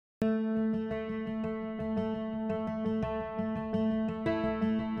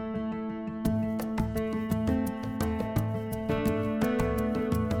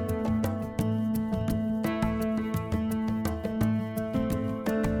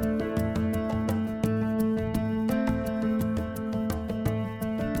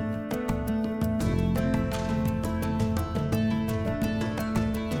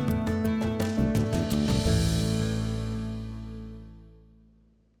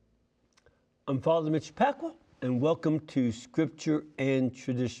I'm Father Mitch, and welcome to Scripture and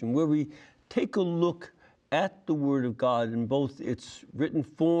Tradition, where we take a look at the Word of God in both its written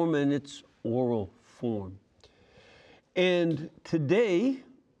form and its oral form. And today,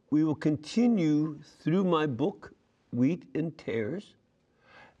 we will continue through my book, Wheat and Tares,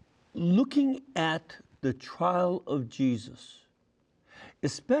 looking at the trial of Jesus,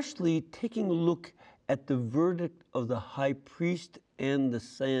 especially taking a look at the verdict of the high priest and the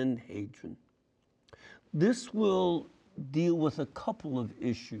Sanhedrin. This will deal with a couple of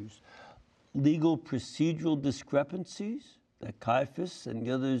issues: legal procedural discrepancies that Caiaphas and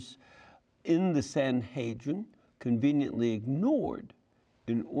the others in the Sanhedrin conveniently ignored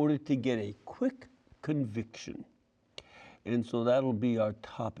in order to get a quick conviction. And so that'll be our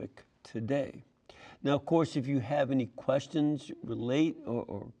topic today. Now, of course, if you have any questions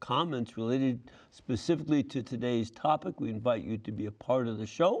or comments related specifically to today's topic, we invite you to be a part of the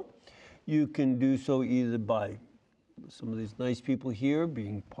show. You can do so either by some of these nice people here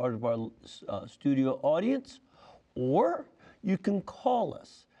being part of our studio audience, or you can call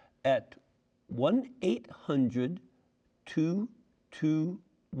us at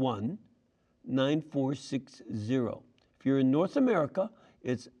 1-800-221-9460. If you're in North America,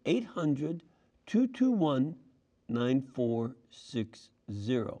 it's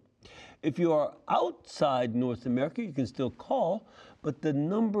 800-221-9460. If you are outside North America, you can still call, but the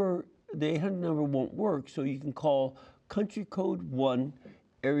 800 number won't work, so you can call country code 1,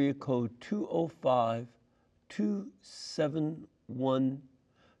 area code 205-271-2980,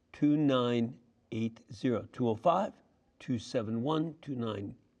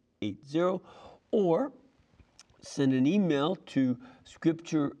 205-271-2980, or send an email to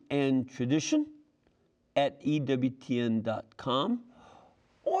scriptureandtradition@ewtn.com,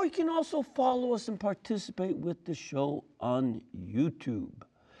 or you can also follow us and participate with the show on YouTube.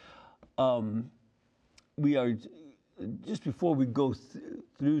 We are, just before we go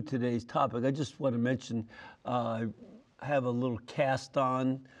through today's topic, I just want to mention I have a little cast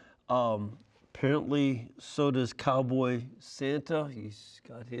on. Apparently, so does Cowboy Santa. He's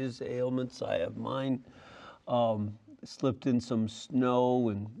got his ailments. I have mine. Slipped in some snow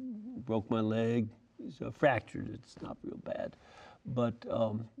and broke my leg. It's fractured. It's not real bad, but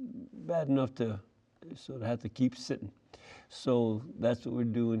bad enough to sort of have to keep sitting. So that's what we're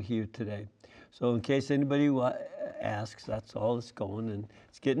doing here today. So in case anybody asks, that's all it's going, and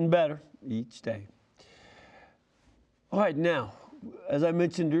it's getting better each day. All right, now, as I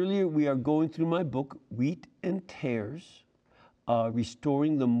mentioned earlier, we are going through my book, Wheat and Tares,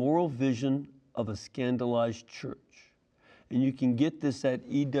 Restoring the Moral Vision of a Scandalized Church. And you can get this at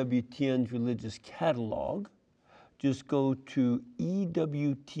EWTN's Religious Catalog. Just go to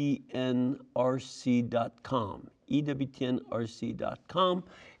EWTNRC.com, EWTNRC.com,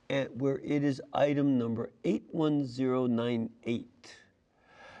 where it is item number 81098.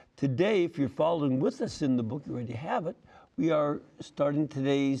 Today, if you're following with us in the book, you already have it, we are starting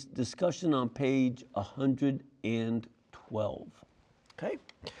today's discussion on page 112. Okay?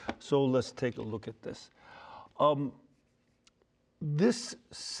 So let's take a look at this. This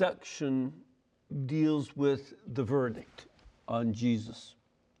section deals with the verdict on Jesus.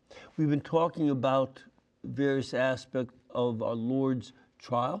 We've been talking about various aspects of our Lord's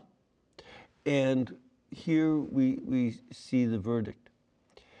trial, and here we see the verdict.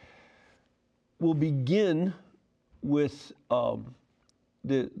 We'll begin with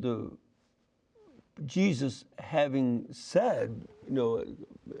the Jesus having said, a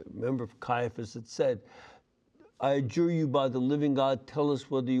member of Caiaphas had said, "I adjure you by the living God, tell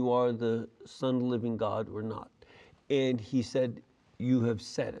us whether you are the Son of the living God or not." And he said, "You have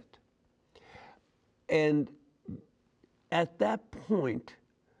said it." And at that point,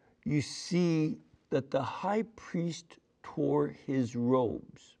 you see that the high priest tore his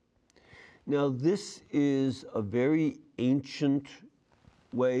robes. Now, this is a very ancient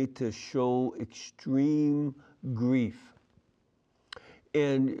way to show extreme grief.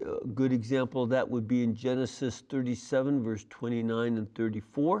 And a good example of that would be in Genesis 37, verse 29 and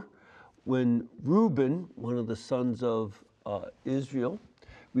 34, when Reuben, one of the sons of Israel,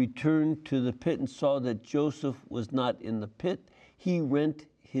 returned to the pit and saw that Joseph was not in the pit, he rent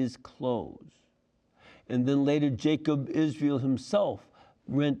his clothes. And then later Jacob, Israel himself,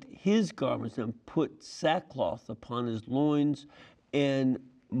 rent his garments and put sackcloth upon his loins and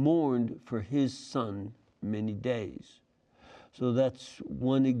mourned for his son many days. So that's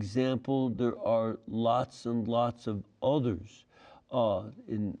one example. There are lots and lots of others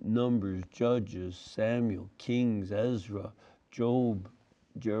in Numbers, Judges, Samuel, Kings, Ezra, Job,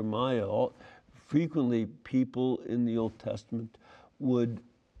 Jeremiah. Frequently, people in the Old Testament would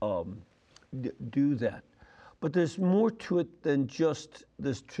do that. But there's more to it than just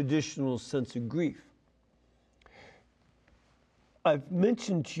this traditional sense of grief. I've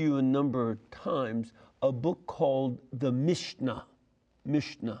mentioned to you a number of times a book called the Mishnah.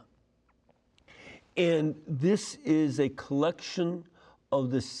 And this is a collection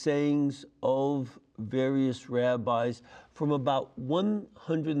of the sayings of various rabbis from about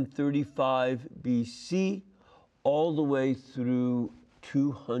 135 BC all the way through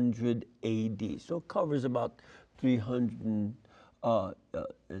 200 AD. So it covers about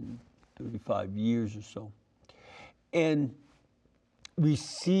 335 years or so. And we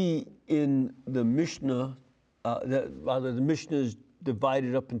see in the Mishnah, the Mishnah is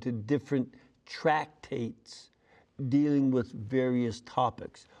divided up into different tractates dealing with various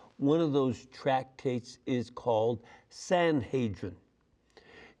topics. One of those tractates is called Sanhedrin.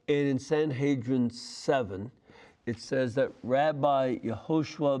 And in Sanhedrin 7, it says that Rabbi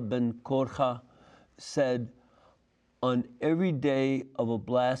Yehoshua ben Korcha said, on every day of a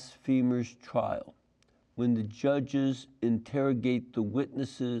blasphemer's trial, when the judges interrogate the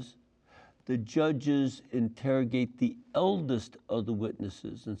witnesses, the judges interrogate the eldest of the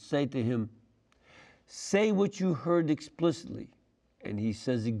witnesses and say to him, say what you heard explicitly. And he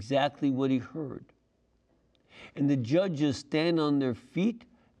says exactly what he heard. And the judges stand on their feet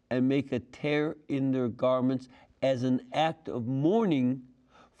and make a tear in their garments as an act of mourning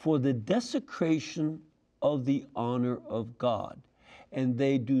for the desecration of the honor of God. And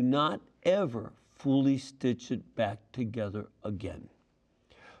they do not ever fully stitch it back together again.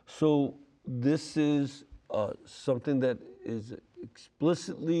 So this is something that is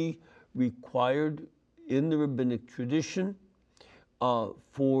explicitly required in the rabbinic tradition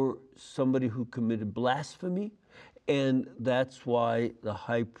for somebody who committed blasphemy, and that's why the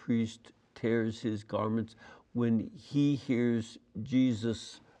high priest tears his garments when he hears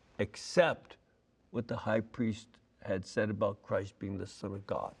Jesus accept what the high priest had said about Christ being the Son of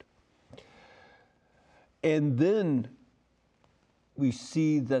God. And then we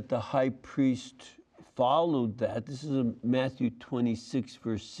see that the high priest followed that. This is in Matthew 26,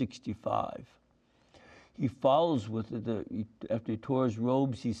 verse 65. He follows with it. After he tore his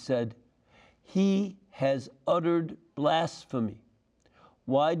robes, he said, he has uttered blasphemy.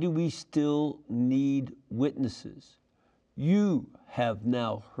 Why do we still need witnesses? You have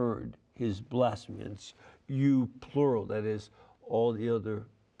now heard his blasphemy. And it's you, plural, that is, all the other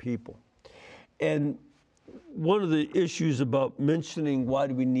people. And one of the issues about mentioning why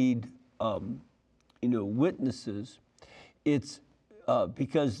do we need witnesses, it's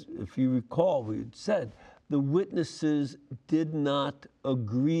because, if you recall, we had said the witnesses did not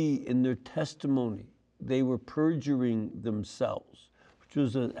agree in their testimony. They were perjuring themselves, which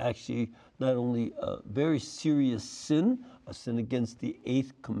was actually not only a very serious sin, a sin against the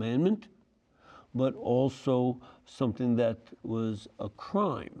 8th commandment, but also something that was a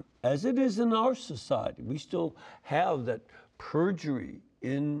crime, as it is in our society. We still have that perjury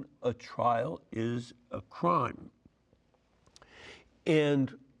in a trial is a crime.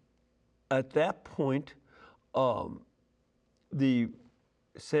 And at that point, the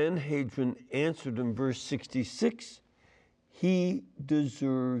Sanhedrin answered in verse 66, he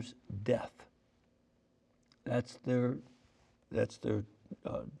deserves death. That's their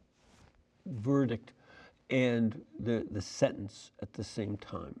verdict and the sentence at the same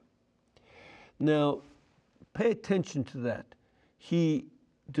time. Now, pay attention to that. He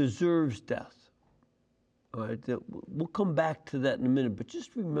deserves death. All right, we'll come back to that in a minute, but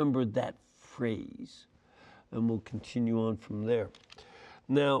just remember that phrase, and we'll continue on from there.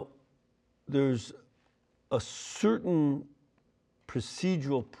 Now, there's a certain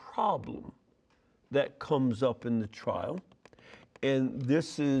procedural problem that comes up in the trial, and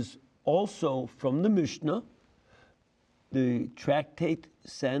this is also from the Mishnah, the tractate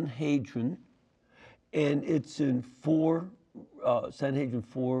Sanhedrin, and it's in Sanhedrin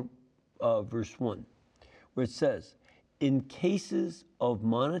 4, verse 1, where it says, in cases of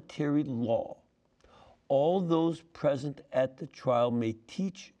monetary law, all those present at the trial may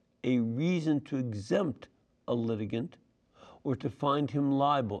teach a reason to exempt a litigant or to find him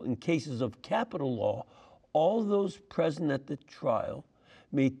liable. In cases of capital law, all those present at the trial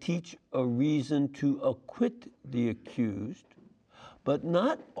may teach a reason to acquit the accused, but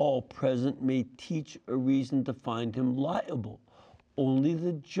not all present may teach a reason to find him liable. Only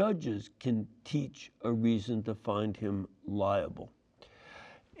the judges can teach a reason to find him liable.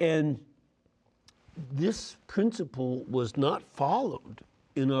 And this principle was not followed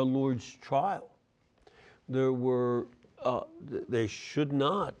in our Lord's trial. There were, they should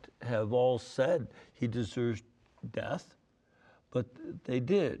not have all said he deserves death, but they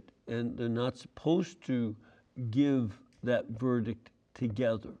did. and they're not supposed to give that verdict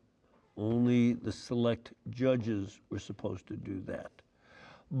together. Only the select judges were supposed to do that.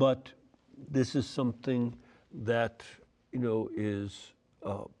 But this is something that, is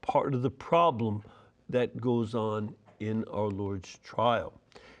part of the problem that goes on in our Lord's trial.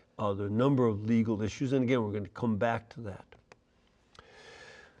 There are a number of legal issues, and again, we're going to come back to that.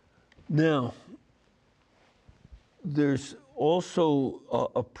 Now, there's also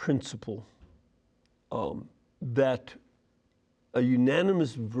a principle that a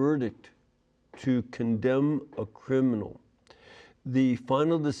unanimous verdict to condemn a criminal, the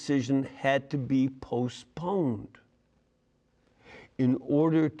final decision had to be postponed in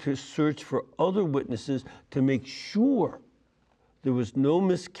order to search for other witnesses to make sure there was no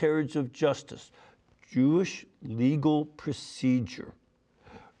miscarriage of justice. Jewish legal procedure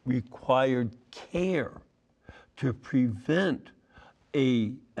required care to prevent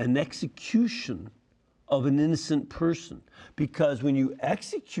an execution of an innocent person. Because when you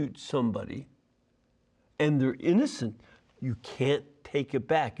execute somebody and they're innocent, you can't take it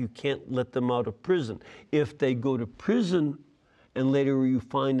back. You can't let them out of prison. If they go to prison and later you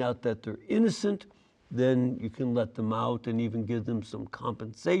find out that they're innocent, then you can let them out and even give them some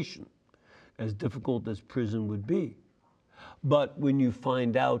compensation, as difficult as prison would be. But when you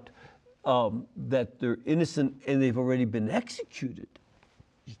find out that they're innocent and they've already been executed,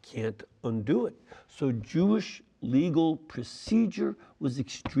 you can't undo it. So Jewish legal procedure was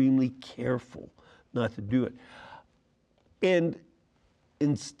extremely careful not to do it. And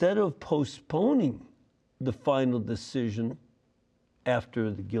instead of postponing the final decision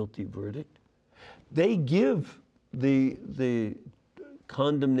after the guilty verdict, they give the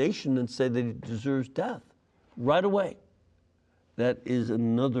condemnation and say that it deserves death right away. That is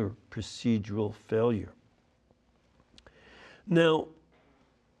another procedural failure. Now,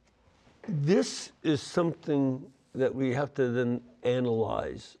 this is something that we have to then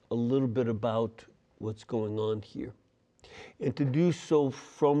analyze a little bit about what's going on here, and to do so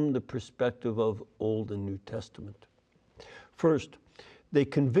from the perspective of Old and New Testament. First, they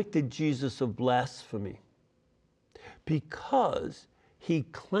convicted Jesus of blasphemy because he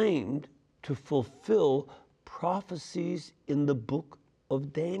claimed to fulfill prophecies in the book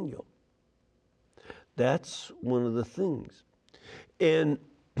of Daniel. That's one of the things. And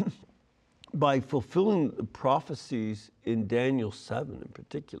by fulfilling the prophecies in Daniel 7 in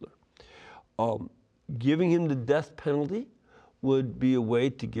particular, giving him the death penalty would be a way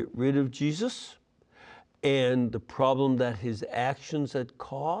to get rid of Jesus and the problem that his actions had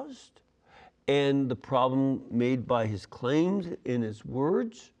caused, and the problem made by his claims in his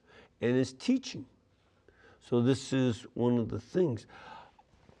words and his teaching. So this is one of the things.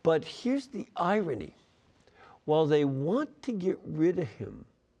 But here's the irony. While they want to get rid of him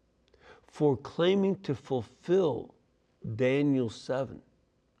for claiming to fulfill Daniel 7,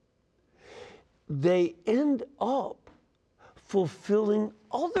 they end up fulfilling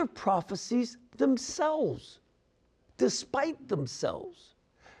other prophecies themselves, despite themselves.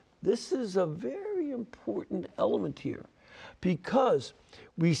 This is a very important element here, because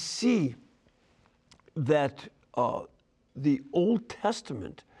we see that the Old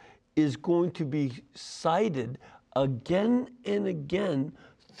Testament is going to be cited again and again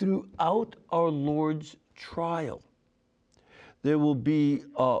throughout our Lord's trial. There will be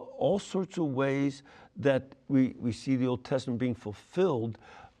all sorts of ways that we see the Old Testament being fulfilled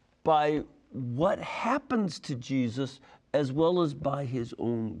by what happens to Jesus as well as by his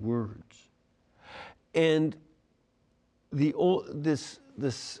own words. And this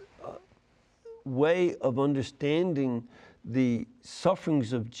way of understanding the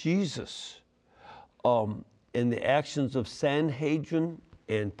sufferings of Jesus and the actions of Sanhedrin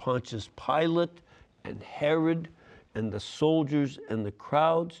and Pontius Pilate and Herod and the soldiers and the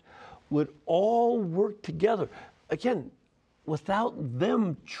crowds would all work together. Again, without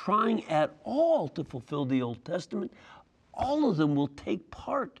them trying at all to fulfill the Old Testament, all of them will take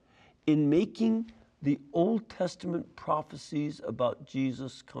part in making the Old Testament prophecies about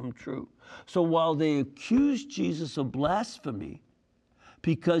Jesus come true. So while they accuse Jesus of blasphemy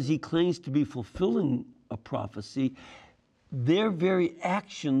because he claims to be fulfilling a prophecy, their very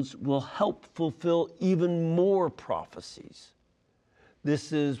actions will help fulfill even more prophecies.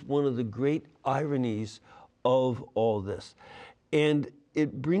 This is one of the great ironies of all this. And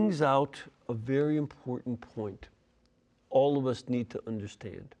it brings out a very important point all of us need to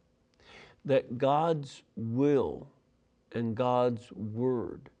understand, that God's will and God's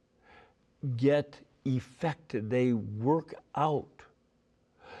word get effected. They work out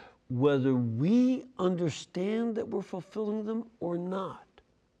whether we understand that we're fulfilling them or not.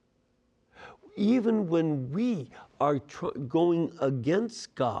 even when we are going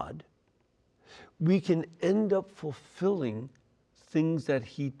against God, we can end up fulfilling things that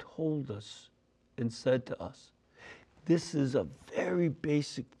he told us and said to us. This is a very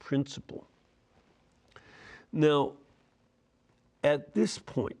basic principle. Now, at this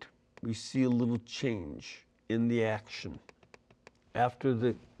point, we see a little change in the action. After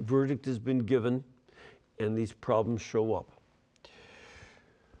the verdict has been given and these problems show up,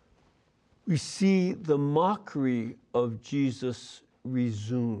 we see the mockery of Jesus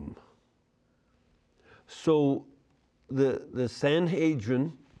resume. So the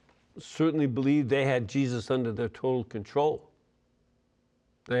Sanhedrin certainly believed they had Jesus under their total control.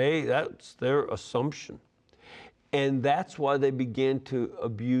 That's their assumption. And that's why they began to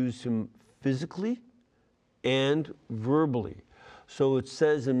abuse him physically and verbally. So it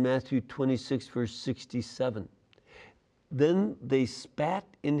says in Matthew 26, verse 67, then they spat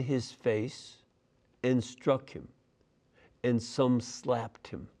in his face and struck him, and some slapped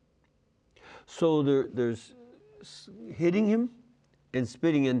him. So there's hitting him and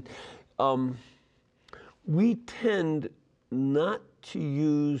spitting. And we tend not to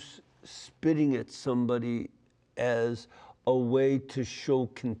use spitting at somebody as a way to show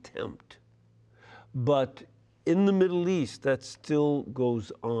contempt. But in the Middle East, that still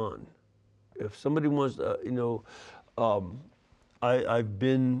goes on. If somebody wants, I've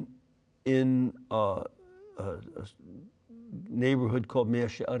been in a neighborhood called Mea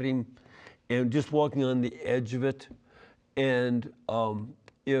She'arim, and just walking on the edge of it. And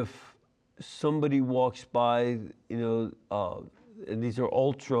if somebody walks by, and these are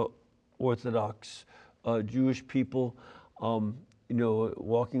ultra-Orthodox Jewish people, I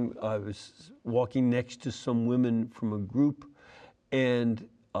was walking next to some women from a group, and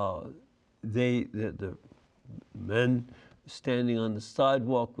the men standing on the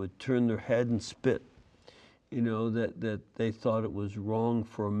sidewalk would turn their head and spit. That they thought it was wrong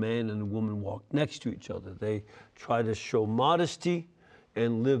for a man and a woman walk next to each other. They try to show modesty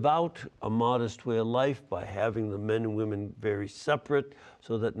and live out a modest way of life by having the men and women very separate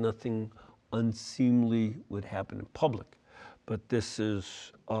so that nothing unseemly would happen in public. But this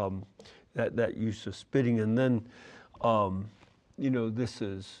is that use of spitting. And then, this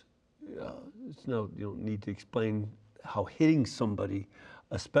is, you don't need to explain how hitting somebody,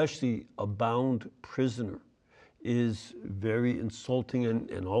 especially a bound prisoner, is very insulting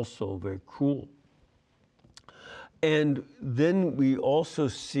and also very cruel. And then we also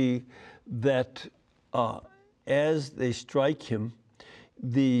see that as they strike him,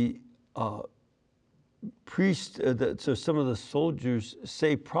 the priest, so some of the soldiers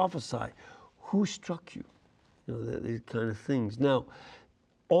say, prophesy, who struck you? These kind of things. Now,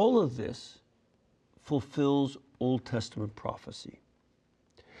 all of this fulfills Old Testament prophecy.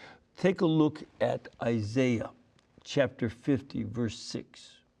 Take a look at Isaiah chapter 50, verse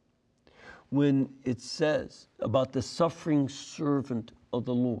 6, when it says about the suffering servant of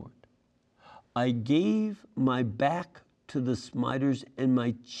the Lord, I gave my back to the smiters and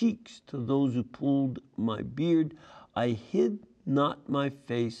my cheeks to those who pulled my beard. I hid not my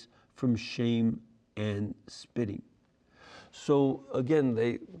face from shame and spitting. So again,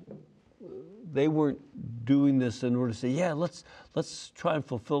 they weren't doing this in order to say, yeah, let's try and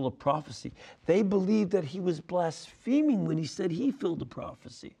fulfill the prophecy. They believed that he was blaspheming when he said he filled the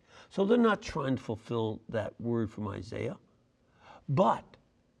prophecy. So they're not trying to fulfill that word from Isaiah, but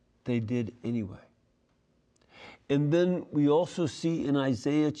they did anyway. And then we also see in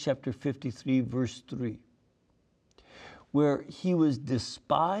Isaiah chapter 53, verse 3, where he was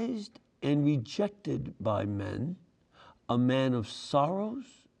despised and rejected by men, a man of sorrows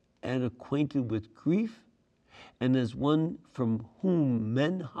and acquainted with grief, and as one from whom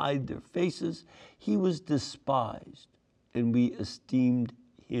men hide their faces, he was despised, and we esteemed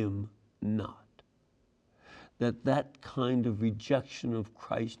him not. That kind of rejection of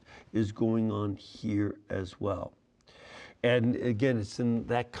Christ is going on here as well. And again, it's in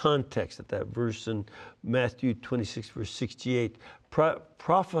that context, that verse in Matthew 26, verse 68,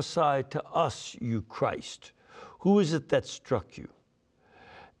 prophesy to us, you Christ. Who is it that struck you?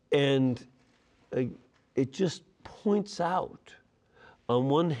 And it just points out, on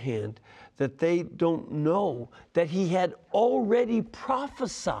one hand, that they don't know that he had already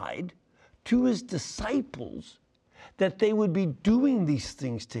prophesied to his disciples that they would be doing these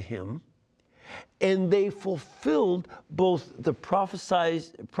things to him, and they fulfilled both the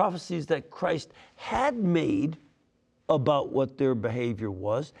prophecies that Christ had made about what their behavior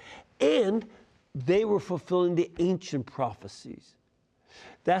was, and they were fulfilling the ancient prophecies.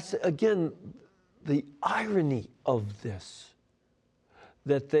 That's, again, the irony of this,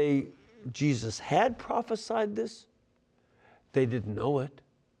 that they Jesus had prophesied this. They didn't know it,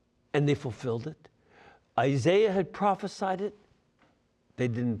 and they fulfilled it. Isaiah had prophesied it. They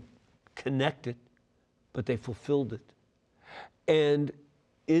didn't connect it, but they fulfilled it. And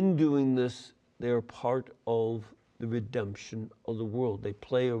in doing this, they are part of the redemption of the world. They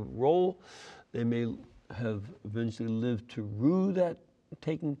play a role. They may have eventually lived to rue that,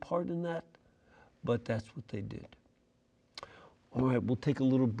 taking part in that, but that's what they did. All right, we'll take a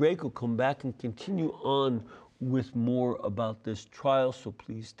little break. We'll come back and continue on with more about this trial, so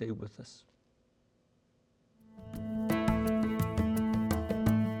please stay with us.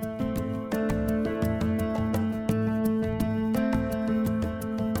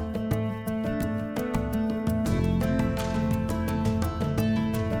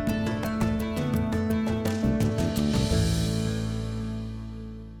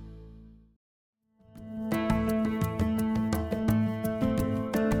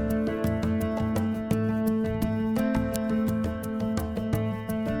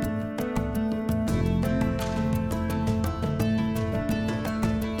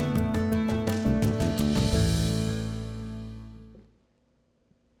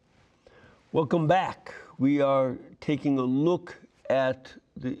 Welcome back. We are taking a look at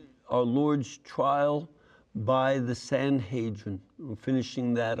our Lord's trial by the Sanhedrin. We're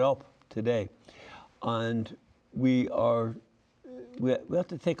finishing that up today. And we have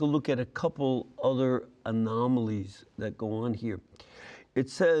to take a look at a couple other anomalies that go on here. It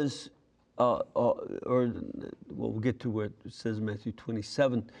says, we'll get to where it says in Matthew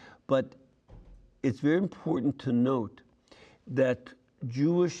 27, but it's very important to note that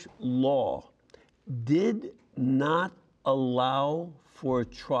Jewish law did not allow for a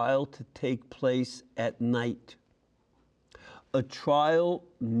trial to take place at night. A trial,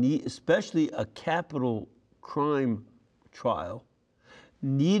 especially a capital crime trial,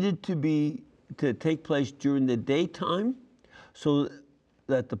 needed to take place during the daytime so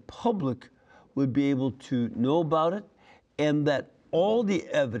that the public would be able to know about it, and that all the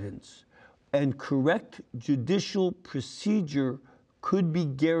evidence and correct judicial procedure could be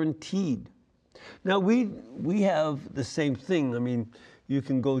guaranteed. Now, we have the same thing. I mean, you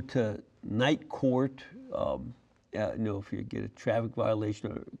can go to night court, if you get a traffic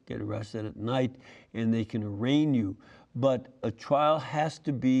violation or get arrested at night, and they can arraign you. But a trial has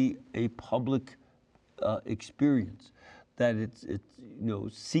to be a public experience. That it's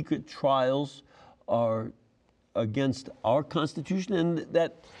secret trials are against our Constitution, and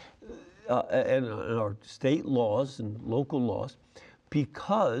that and our state laws and local laws,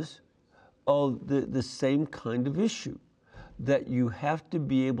 because of the same kind of issue, that you have to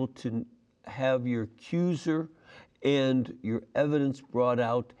be able to have your accuser and your evidence brought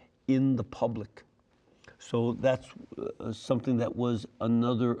out in the public. So that's something that was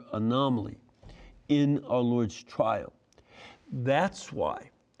another anomaly in our Lord's trial. That's why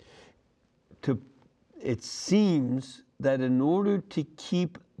it seems that in order to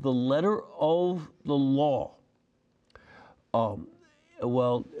keep the letter of the law,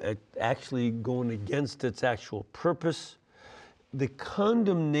 actually going against its actual purpose, the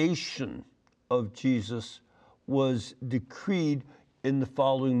condemnation of Jesus was decreed in the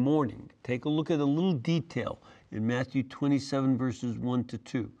following morning. Take a look at a little detail in Matthew 27, verses 1 to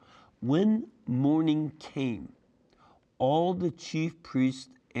 2. When morning came, all the chief priests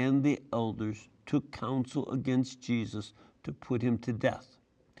and the elders took counsel against Jesus to put him to death.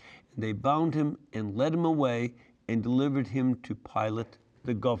 And they bound him and led him away and delivered him to Pilate,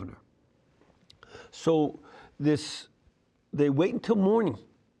 the governor. So they wait until morning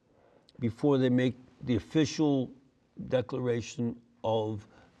before they make the official declaration of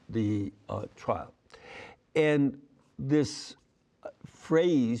the trial. And this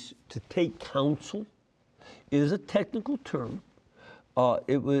phrase, to take counsel, is a technical term.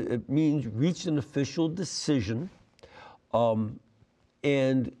 It means reach an official decision,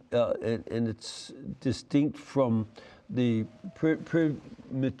 and it's distinct from the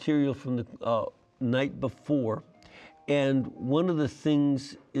material from the night before. And one of the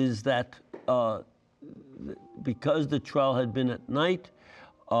things is that because the trial had been at night,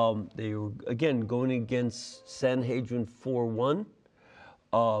 they were, again, going against Sanhedrin 4:1,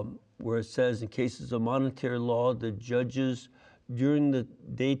 where it says, in cases of monetary law, the judges during the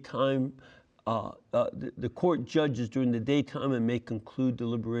daytime, the court judges during the daytime and may conclude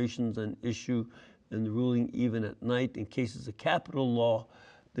deliberations and issue and the ruling even at night. In cases of capital law,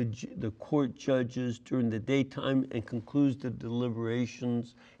 the court judges during the daytime and concludes the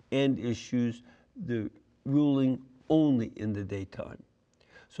deliberations and issues the ruling only in the daytime.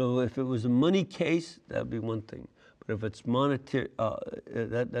 So if it was a money case, that'd be one thing. But if it's monetary,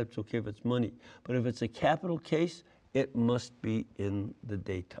 that's okay if it's money. But if it's a capital case, it must be in the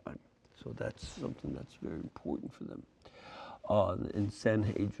daytime. So that's something that's very important for them. In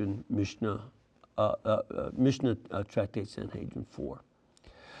Sanhedrin, Mishnah Tractate Sanhedrin 4.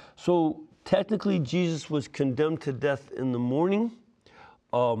 So technically, Jesus was condemned to death in the morning,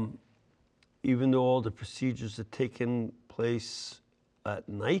 even though all the procedures had taken place at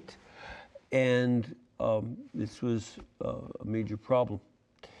night, and this was a major problem.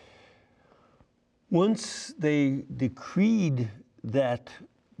 Once they decreed that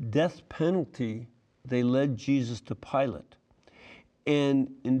death penalty, they led Jesus to Pilate.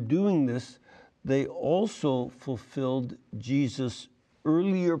 And in doing this, they also fulfilled Jesus'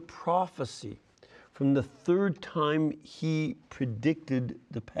 earlier prophecy from the third time he predicted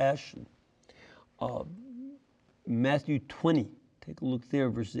the Passion. Matthew 20, take a look there,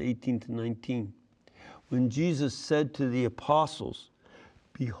 verses 18 to 19. When Jesus said to the apostles,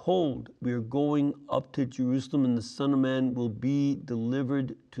 "Behold, we are going up to Jerusalem, and the Son of Man will be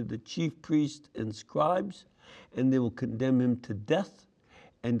delivered to the chief priests and scribes, and they will condemn him to death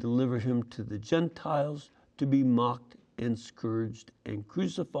and deliver him to the Gentiles to be mocked and scourged and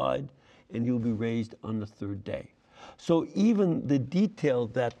crucified, and he will be raised on the third day." So even the detail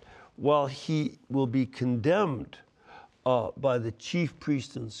that while he will be condemned by the chief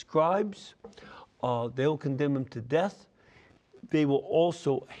priests and scribes, they will condemn him to death. They will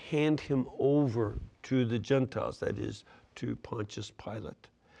also hand him over to the Gentiles, that is, to Pontius Pilate.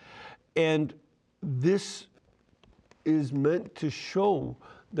 And this is meant to show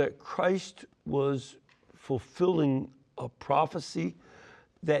that Christ was fulfilling a prophecy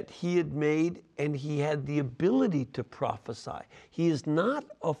that he had made, and he had the ability to prophesy. He is not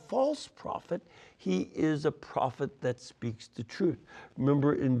a false prophet. He is a prophet that speaks the truth.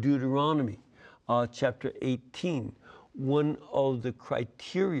 Remember in Deuteronomy chapter 18, one of the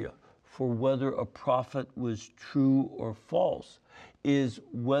criteria for whether a prophet was true or false is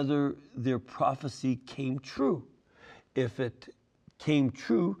whether their prophecy came true. If it came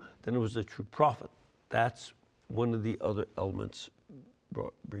true, then it was a true prophet. That's one of the other elements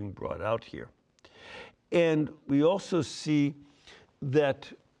being brought out here. And we also see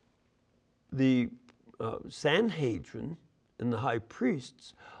that the Sanhedrin and the high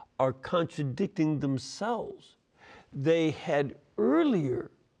priests are contradicting themselves. They had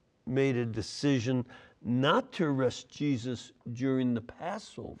earlier made a decision not to arrest Jesus during the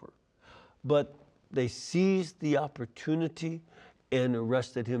Passover, but they seized the opportunity and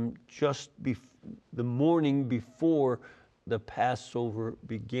arrested him just the morning before the Passover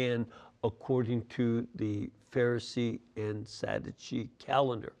began, according to the Pharisee and Sadducee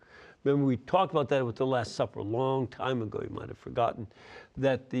calendar. Remember, we talked about that with the Last Supper a long time ago. You might have forgotten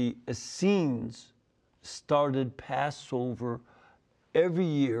that the Essenes started Passover every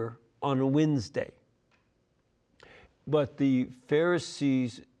year on a Wednesday. But the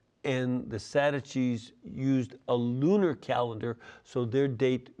Pharisees and the Sadducees used a lunar calendar, so their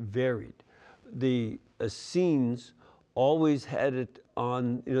date varied. The Essenes always had it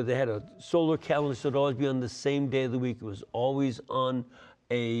on, they had a solar calendar, so it'd always be on the same day of the week. It was always on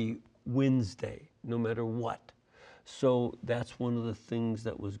a Wednesday, no matter what. So that's one of the things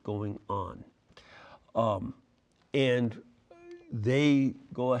that was going on. And they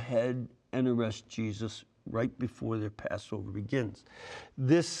go ahead and arrest Jesus right before their Passover begins.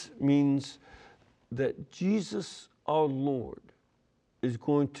 This means that Jesus, our Lord, is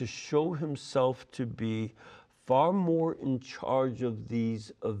going to show himself to be far more in charge of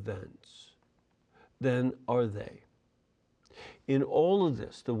these events than are they. In all of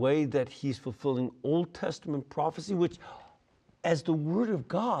this, the way that he's fulfilling Old Testament prophecy, which as the Word of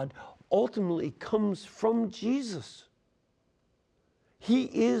God ultimately comes from Jesus. He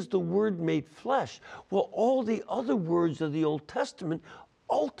is the Word made flesh. Well, all the other words of the Old Testament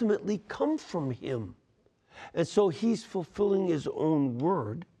ultimately come from him. And so he's fulfilling his own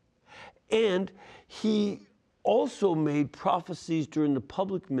word. And he also made prophecies during the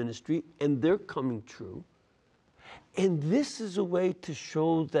public ministry, and they're coming true. And this is a way to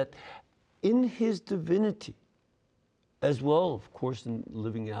show that in his divinity, as well, of course, in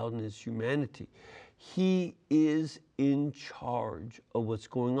living out in his humanity, he is in charge of what's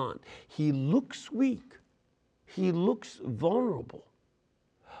going on. He looks weak. He looks vulnerable.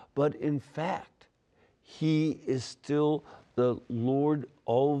 But in fact, he is still the Lord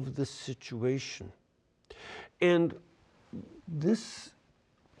of the situation. And this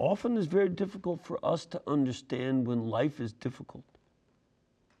often is very difficult for us to understand when life is difficult.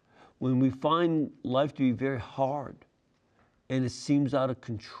 When we find life to be very hard and it seems out of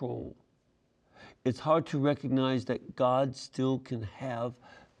control. it's hard to recognize that God still can have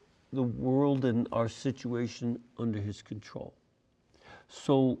the world and our situation under his control.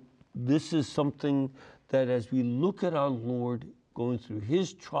 So this is something that as we look at our Lord going through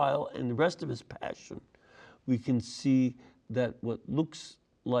his trial and the rest of his passion, we can see that what looks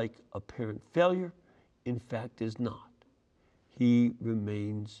like apparent failure, in fact, is not. He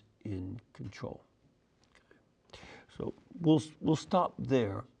remains in control. Okay. So we'll stop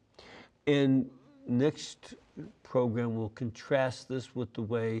there. And next program, we'll contrast this with the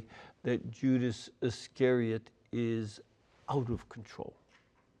way that Judas Iscariot is out of control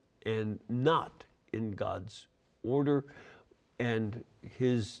and not in God's order, and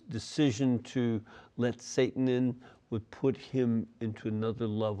his decision to let Satan in would put him into another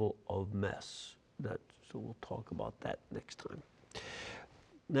level of mess. So we'll talk about that next time.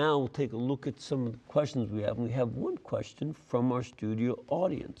 Now we'll take a look at some of the questions we have. And we have one question from our studio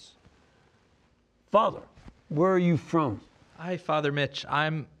audience. Father, where are you from? Hi, Father Mitch.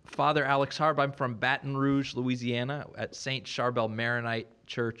 I'm Father Alex Harb. I'm from Baton Rouge, Louisiana, at St. Charbel Maronite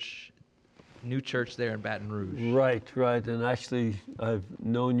Church, new church there in Baton Rouge. Right. And actually, I've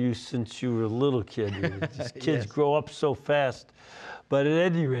known you since you were a little kid. These kids Yes. grow up so fast. But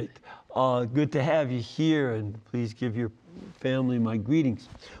at any rate, good to have you here, and please give your family my greetings.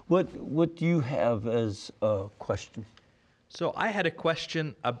 What do you have as a question? So I had a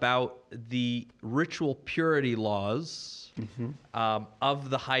question about the ritual purity laws of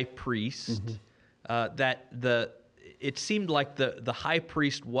the high priest. It seemed like the high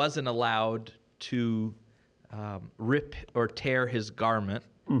priest wasn't allowed to rip or tear his garment,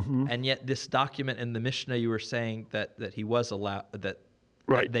 and yet this document in the Mishnah, you were saying that he was allowed, that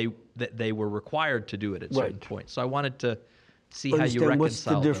they were required to do it at certain points. So I wanted to see how you reconcile what's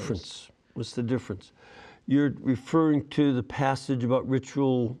the difference? those. What's the difference? You're referring to the passage about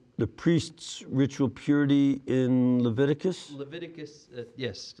the priest's ritual purity in Leviticus?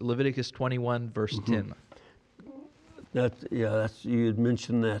 Yes, Leviticus 21, verse 10. You had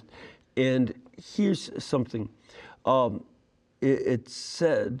mentioned that. And here's something. It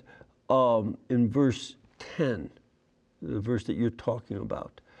said in verse 10, the verse that you're talking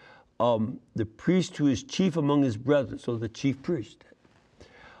about, the priest who is chief among his brethren, so the chief priest,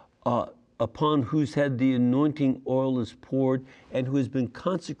 upon whose head the anointing oil is poured, and who has been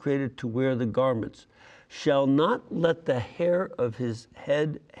consecrated to wear the garments, shall not let the hair of his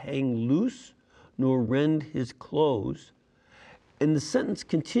head hang loose, nor rend his clothes. And the sentence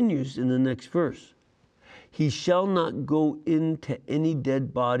continues in the next verse. He shall not go into any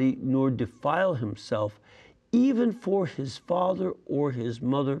dead body, nor defile himself, even for his father or his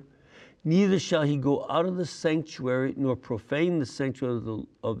mother. Neither shall he go out of the sanctuary, nor profane the sanctuary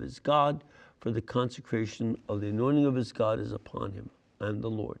of his God, for the consecration of the anointing of his God is upon him. I am the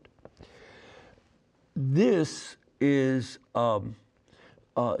Lord. This is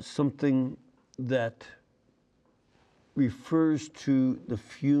something that refers to the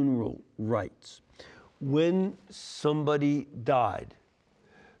funeral rites. When somebody died,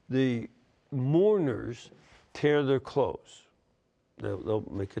 the mourners tear their clothes. They'll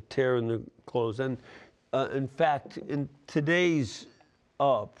make a tear in their clothes. And in fact, in today's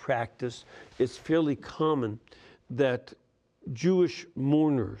practice, it's fairly common that Jewish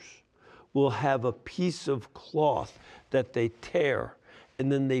mourners will have a piece of cloth that they tear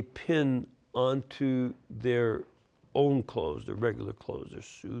and then they pin onto their own clothes, their regular clothes, their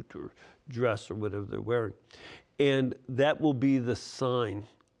suit or dress or whatever they're wearing. And that will be the sign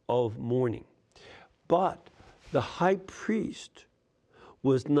of mourning. But the high priest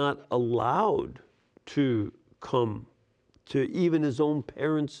was not allowed to come to even his own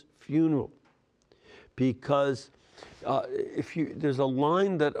parents' funeral, because there's a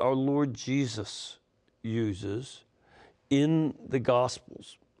line that our Lord Jesus uses in the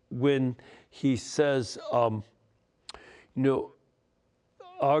Gospels when he says, our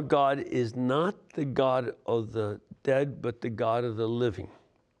God is not the God of the dead, but the God of the living.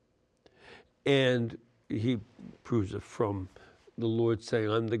 And he proves it from the Lord saying,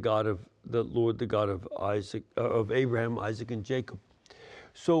 I'm the Lord, the God of Isaac, of Abraham, Isaac, and Jacob.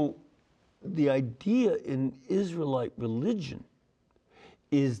 So the idea in Israelite religion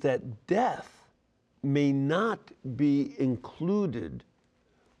is that death may not be included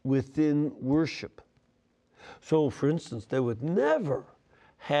within worship. So, for instance, they would never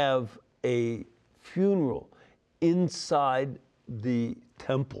have a funeral inside the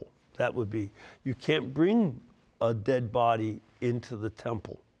temple. That would be, you can't bring a dead body into the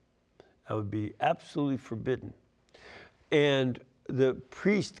temple. That would be absolutely forbidden. And the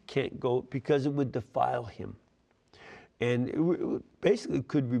priest can't go because it would defile him. and basically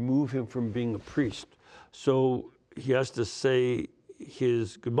could remove him from being a priest. So he has to say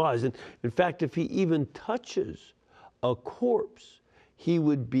his goodbyes. And in fact, if he even touches a corpse, he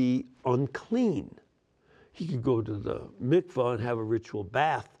would be unclean. He could go to the mikvah and have a ritual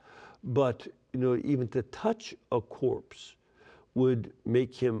bath, but even to touch a corpse would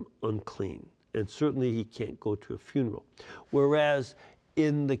make him unclean. And certainly he can't go to a funeral. Whereas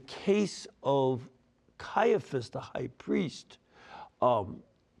in the case of Caiaphas, the high priest,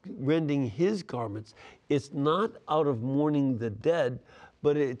 rending his garments, it's not out of mourning the dead,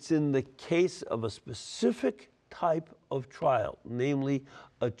 but it's in the case of a specific type of trial, namely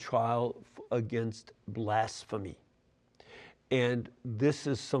a trial against blasphemy. And this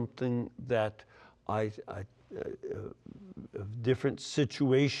is something that a different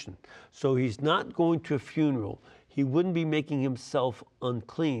situation. So he's not going to a funeral. He wouldn't be making himself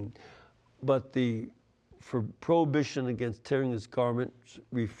unclean, but the prohibition against tearing his garments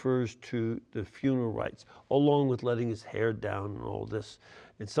refers to the funeral rites, along with letting his hair down and all this.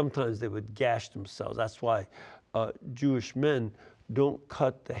 And sometimes they would gash themselves. That's why Jewish men don't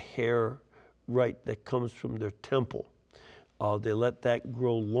cut the hair right that comes from their temple. They let that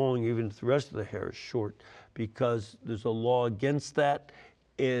grow long, even if the rest of the hair is short, because there's a law against that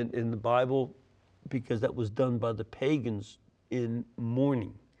in the Bible, because that was done by the pagans in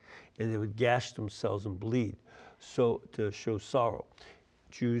mourning, and they would gash themselves and bleed, so to show sorrow.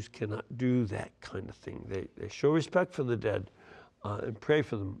 Jews cannot do that kind of thing. They show respect for the dead and pray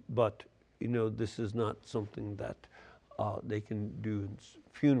for them, but this is not something that they can do in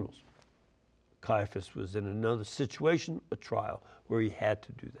funerals. Caiaphas was in another situation, a trial, where he had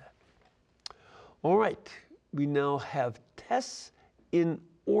to do that. All right, we now have Tess in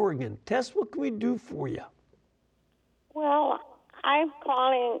Oregon. Tess, what can we do for you? Well, I'm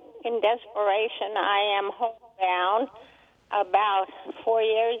calling in desperation. I am homebound. About 4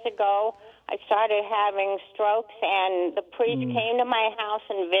 years ago, I started having strokes, and the priest came to my house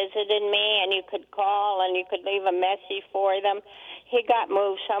and visited me, and you could call and you could leave a message for them. He got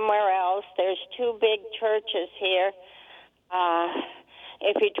moved somewhere else. There's 2 big churches here.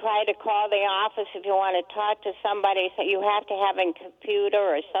 If you try to call the office, if you want to talk to somebody, so you have to have a computer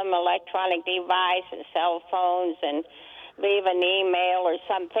or some electronic device and cell phones and leave an email or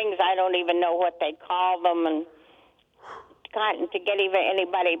some things. I don't even know what they call them, and gotten to get even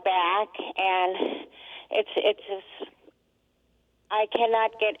anybody back. And it's just, I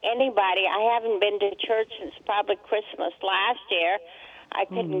cannot get anybody. I haven't been to church since probably Christmas last year. I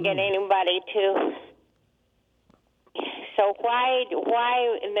couldn't get anybody to. So why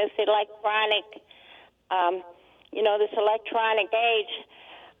in this electronic, this electronic age,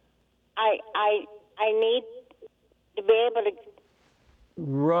 I need to be able to.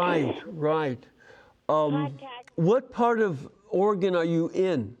 Right. What part of Oregon are you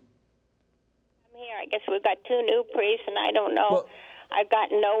in? I'm here. I guess we've got 2 new priests, and I don't know. Well, I've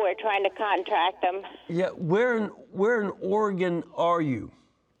gotten nowhere trying to contact them. Yeah, where in Oregon are you?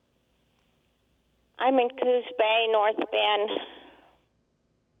 I'm in Coos Bay, North Bend.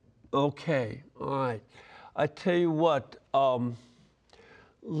 Okay, all right. I tell you what, I'm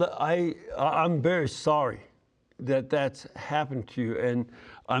very sorry that that's happened to you, and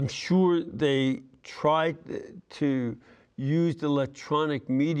I'm sure they tried to use the electronic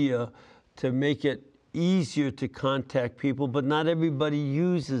media to make it easier to contact people, but not everybody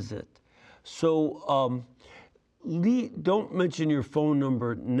uses it. So don't mention your phone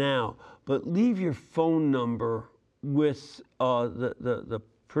number now, but leave your phone number with the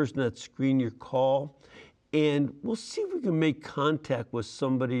person that screened your call, and we'll see if we can make contact with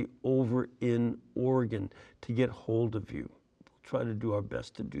somebody over in Oregon to get hold of you. We'll try to do our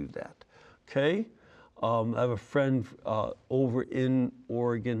best to do that. Okay? I have a friend over in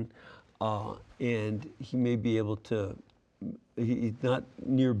Oregon, and he may be able to, he's not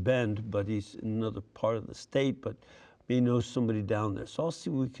near Bend, but he's in another part of the state, but may know somebody down there. So I'll see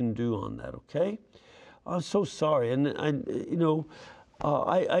what we can do on that, okay? I'm so sorry. And I know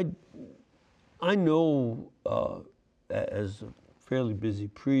as a fairly busy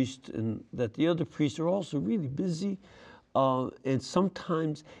priest, and that the other priests are also really busy. And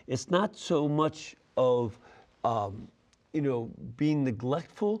sometimes it's not so much of, being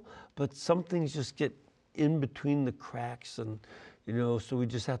neglectful, but some things just get in between the cracks, and, so we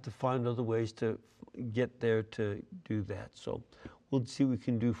just have to find other ways to get there to do that. So we'll see what we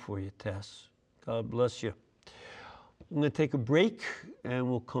can do for you, Tess. God bless you. I'm going to take a break, and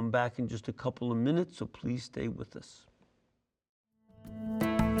we'll come back in just a couple of minutes, so please stay with us.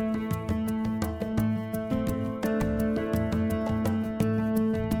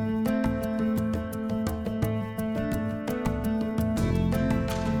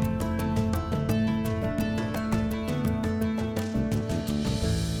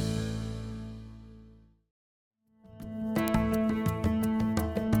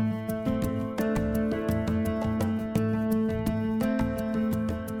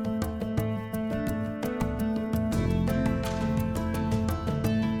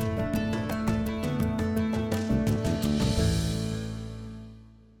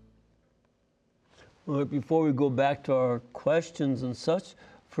 All right, before we go back to our questions and such,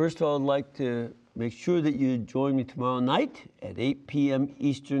 first of all, I'd like to make sure that you join me tomorrow night at 8 p.m.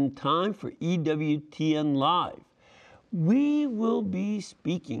 Eastern Time for EWTN Live. We will be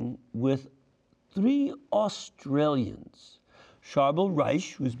speaking with 3 Australians. Charbel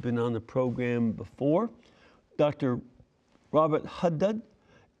Reich, who's been on the program before, Dr. Robert Haddad,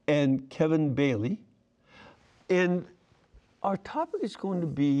 and Kevin Bailey. And our topic is going to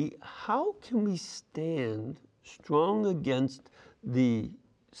be, how can we stand strong against the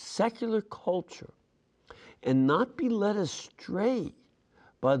secular culture and not be led astray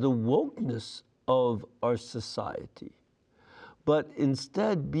by the wokeness of our society, but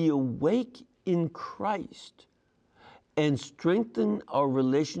instead be awake in Christ and strengthen our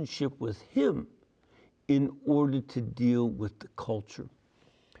relationship with Him in order to deal with the culture.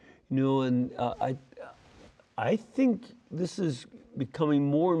 You know, and I think this is becoming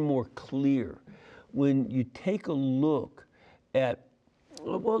more and more clear when you take a look at,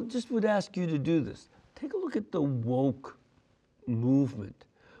 well, just would ask you to do this. Take a look at the woke movement.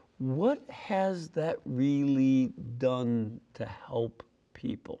 What has that really done to help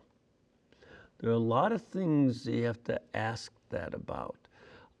people? There are a lot of things you have to ask that about.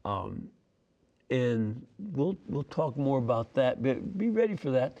 And we'll talk more about that. But be ready for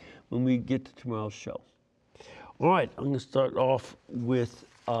that when we get to tomorrow's show. All right, I'm going to start off with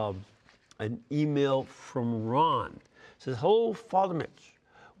an email from Ron. It says, hello, Father Mitch.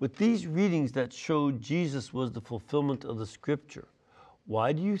 With these readings that show Jesus was the fulfillment of the scripture,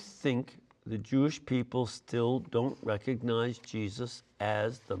 why do you think the Jewish people still don't recognize Jesus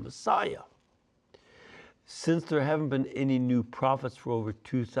as the Messiah? Since there haven't been any new prophets for over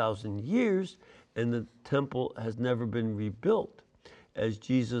 2,000 years and the temple has never been rebuilt, as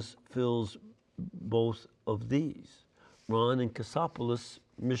Jesus fills both of these. Ron in Cassopolis,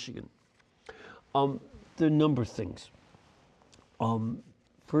 Michigan. There are a number of things.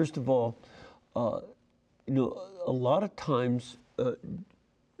 First of all, you know, a lot of times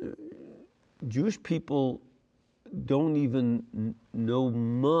Jewish people don't even know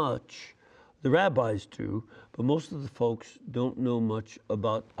much. The rabbis do, but most of the folks don't know much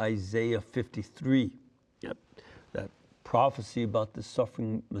about Isaiah 53. Yep, that prophecy about the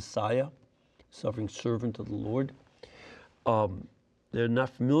suffering Messiah, suffering servant of the Lord. They're not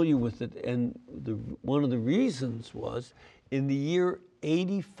familiar with it, and one of the reasons was in the year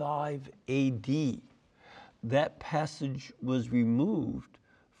 85 AD, that passage was removed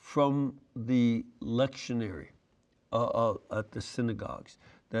from the lectionary at the synagogues,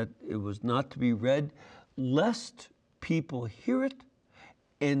 that it was not to be read, lest people hear it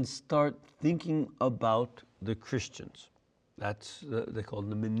and start thinking about the Christians. That's, they call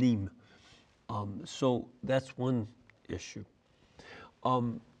them the menim. So that's one issue.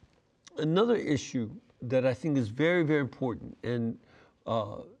 Another issue that I think is very, very important, and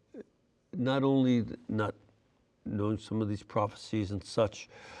not only not knowing some of these prophecies and such,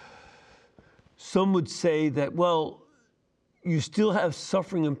 some would say that, well, you still have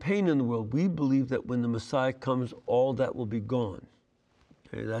suffering and pain in the world. We believe that when the Messiah comes, all that will be gone.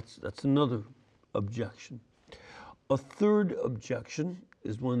 Okay, that's another objection. A third objection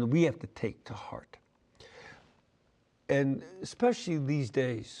is one that we have to take to heart. And especially these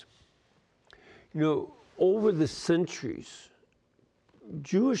days, you know, over the centuries,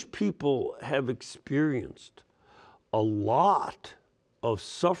 Jewish people have experienced a lot of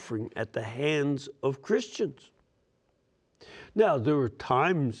suffering at the hands of Christians. Now, there were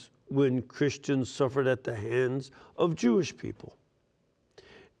times when Christians suffered at the hands of Jewish people.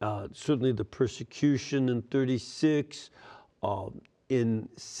 Certainly the persecution in 36, in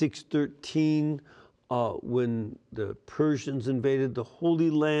 613, when the Persians invaded the Holy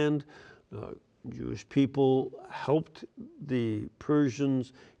Land, Jewish people helped the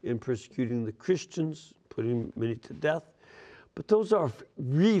Persians in persecuting the Christians, putting many to death. But those are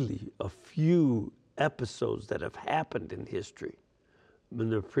really a few episodes that have happened in history. I mean,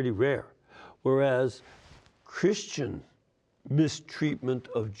 they're pretty rare. Whereas Christian mistreatment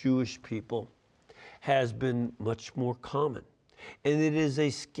of Jewish people has been much more common. And it is a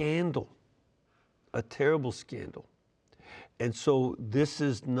scandal, a terrible scandal. And so this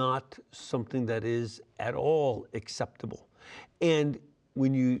is not something that is at all acceptable. And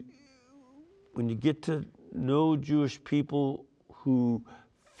when you get to know Jewish people who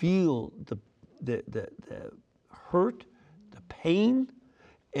feel the hurt, the pain,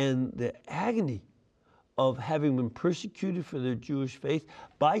 and the agony of having been persecuted for their Jewish faith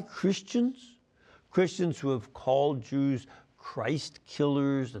by Christians who have called Jews Christ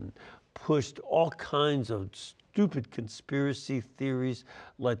killers and pushed all kinds of stupid conspiracy theories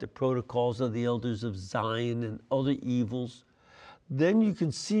like the protocols of the elders of Zion and other evils, then you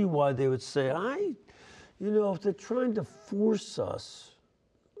can see why they would say, if they're trying to force us,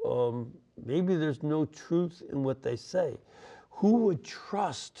 maybe there's no truth in what they say. Who would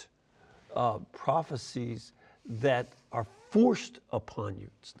trust prophecies that are forced upon you?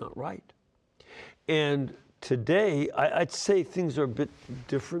 It's not right. And today, I'd say things are a bit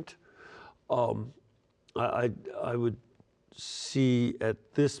different. I would see at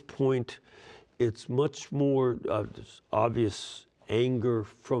this point, it's much more obvious anger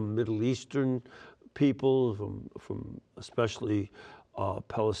from Middle Eastern people, from especially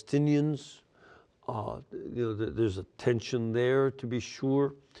Palestinians. There's a tension there, to be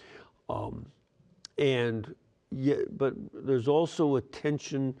sure, but there's also a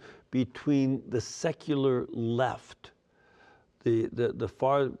tension between the secular left,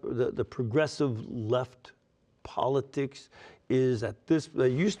 the progressive left politics is at this. They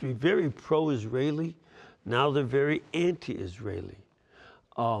used to be very pro-Israeli, now they're very anti-Israeli,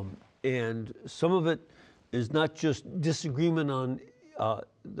 and some of it is not just disagreement on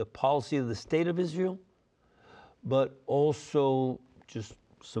the policy of the state of Israel, but also just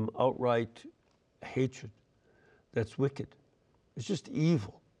some outright hatred that's wicked. It's just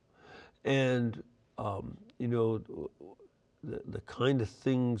evil. And, the kind of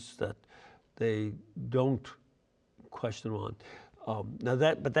things that they don't question on.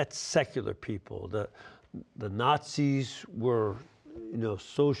 But that's secular people. The Nazis were,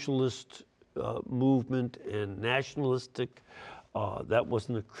 socialist movement and nationalistic. That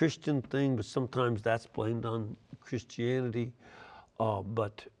wasn't a Christian thing, but sometimes that's blamed on Christianity.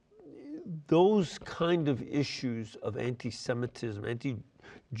 But those kind of issues of anti-Semitism,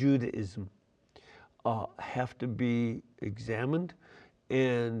 anti-Judaism, have to be examined,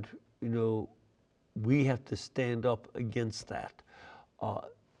 and we have to stand up against that.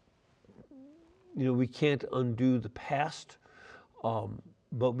 We can't undo the past,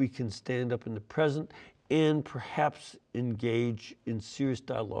 but we can stand up in the present and perhaps engage in serious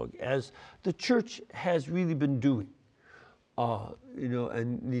dialogue, as the church has really been doing,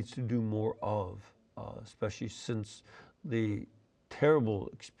 and needs to do more of, especially since the terrible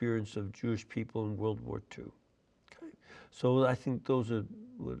experience of Jewish people in World War II. Okay. So I think those are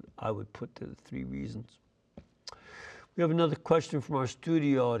what I would put to the three reasons. We have another question from our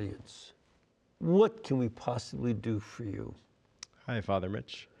studio audience. What can we possibly do for you? Hi, Father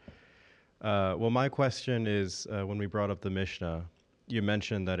Mitch. Well, my question is, when we brought up the Mishnah, you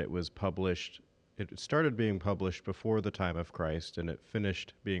mentioned that it was published, it started being published before the time of Christ, and it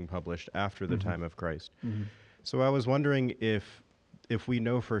finished being published after the time of Christ. Mm-hmm. So I was wondering if we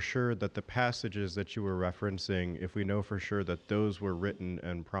know for sure that the passages that you were referencing, if we know for sure that those were written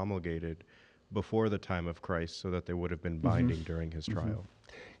and promulgated before the time of Christ, so that they would have been binding during his trial.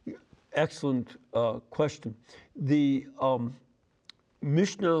 Excellent question. The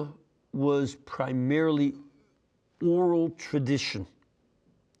Mishnah was primarily oral tradition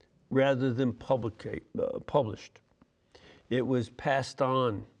rather than published. It was passed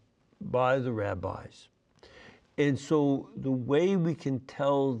on by the rabbis. And so the way we can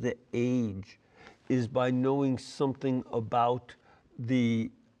tell the age is by knowing something about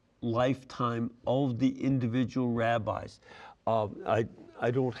the lifetime of the individual rabbis. I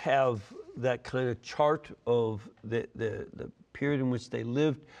don't have that kind of chart of the period in which they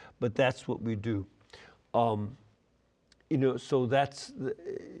lived, but that's what we do. So that's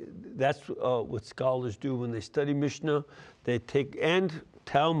what scholars do when they study Mishnah. They take, and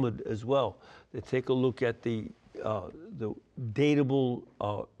Talmud as well. They take a look at the datable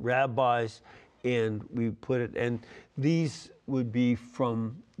rabbis, and we put it, and these would be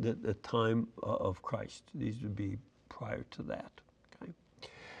from the time of Christ. These would be prior to that, okay,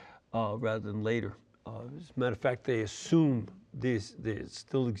 rather than later. As a matter of fact, they assume the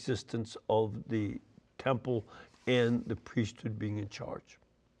still existence of the temple and the priesthood being in charge.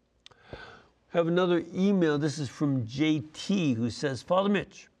 I have another email. This is from JT, who says, Father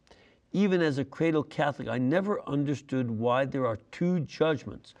Mitch, even as a cradle Catholic, I never understood why there are two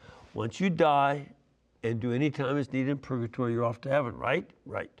judgments. Once you die and do any time it's needed in purgatory, you're off to heaven, right?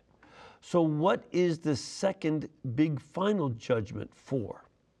 Right. So what is the second big final judgment for?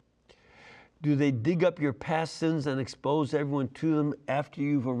 Do they dig up your past sins and expose everyone to them after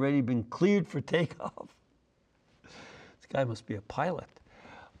you've already been cleared for takeoff? This guy must be a pilot.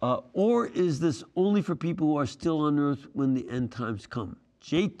 Or is this only for people who are still on earth when the end times come?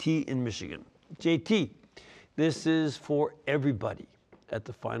 JT in Michigan. JT, this is for everybody at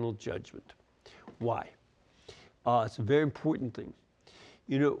the final judgment. Why? It's a very important thing.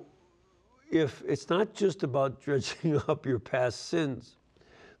 if it's not just about dredging up your past sins,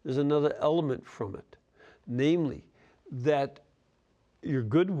 there's another element from it, namely that your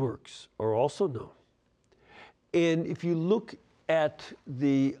good works are also known. And if you look at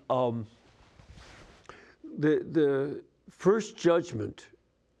the first judgment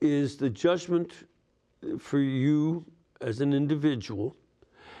is the judgment for you as an individual,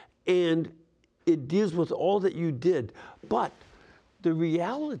 and it deals with all that you did. But the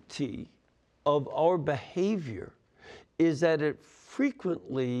reality of our behavior is that it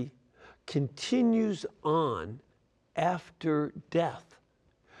frequently continues on after death.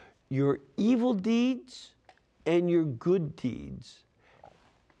 Your evil deeds and your good deeds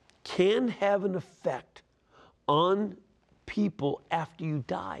can have an effect on people after you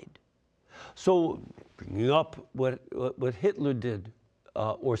died. So bringing up what Hitler did,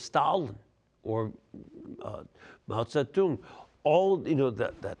 or Stalin, or Mao Zedong, all,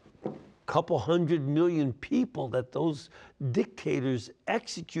 that couple 100 million people that those dictators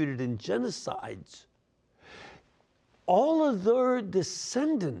executed in genocides, all of their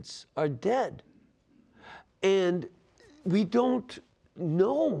descendants are dead. And we don't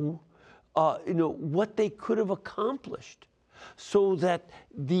know, what they could have accomplished, so that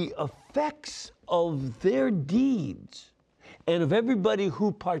the effects of their deeds and of everybody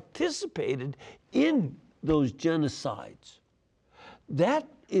who participated in those genocides, that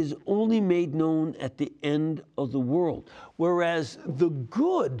is only made known at the end of the world. Whereas the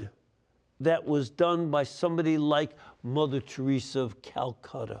good that was done by somebody like Mother Teresa of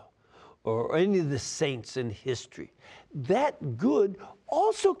Calcutta, or any of the saints in history, that good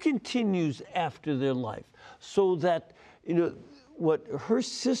also continues after their life. So that, what her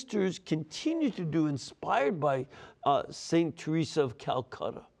sisters continue to do, inspired by Saint Teresa of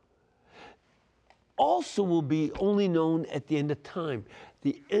Calcutta, also will be only known at the end of time.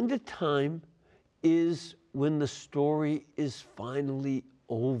 The end of time is when the story is finally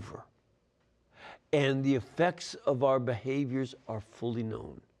over and the effects of our behaviors are fully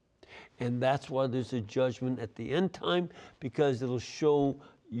known. And that's why there's a judgment at the end time, because it'll show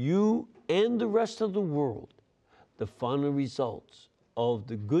you and the rest of the world the final results of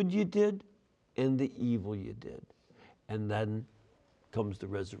the good you did and the evil you did. And then comes the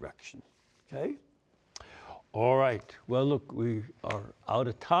resurrection. Okay? All right. Well, look, we are out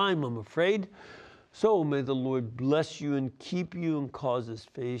of time, I'm afraid. So may the Lord bless you and keep you and cause his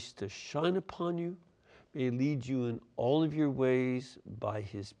face to shine upon you. May he lead you in all of your ways by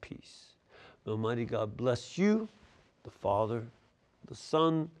his peace. May Almighty God bless you, the Father, the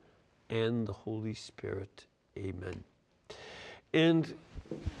Son, and the Holy Spirit. Amen. And,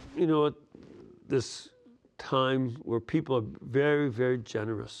 at this time where people are very, very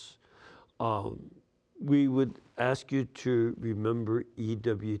generous, we would ask you to remember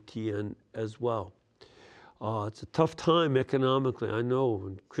EWTN as well. It's a tough time economically, I know,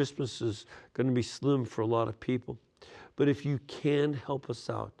 and Christmas is going to be slim for a lot of people. But if you can help us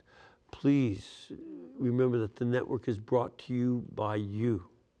out, please remember that the network is brought to you by you,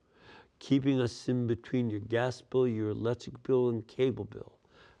 keeping us in between your gas bill, your electric bill, and cable bill.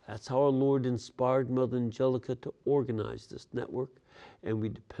 That's how our Lord inspired Mother Angelica to organize this network, and we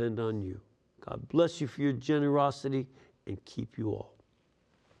depend on you. God bless you for your generosity and keep you all.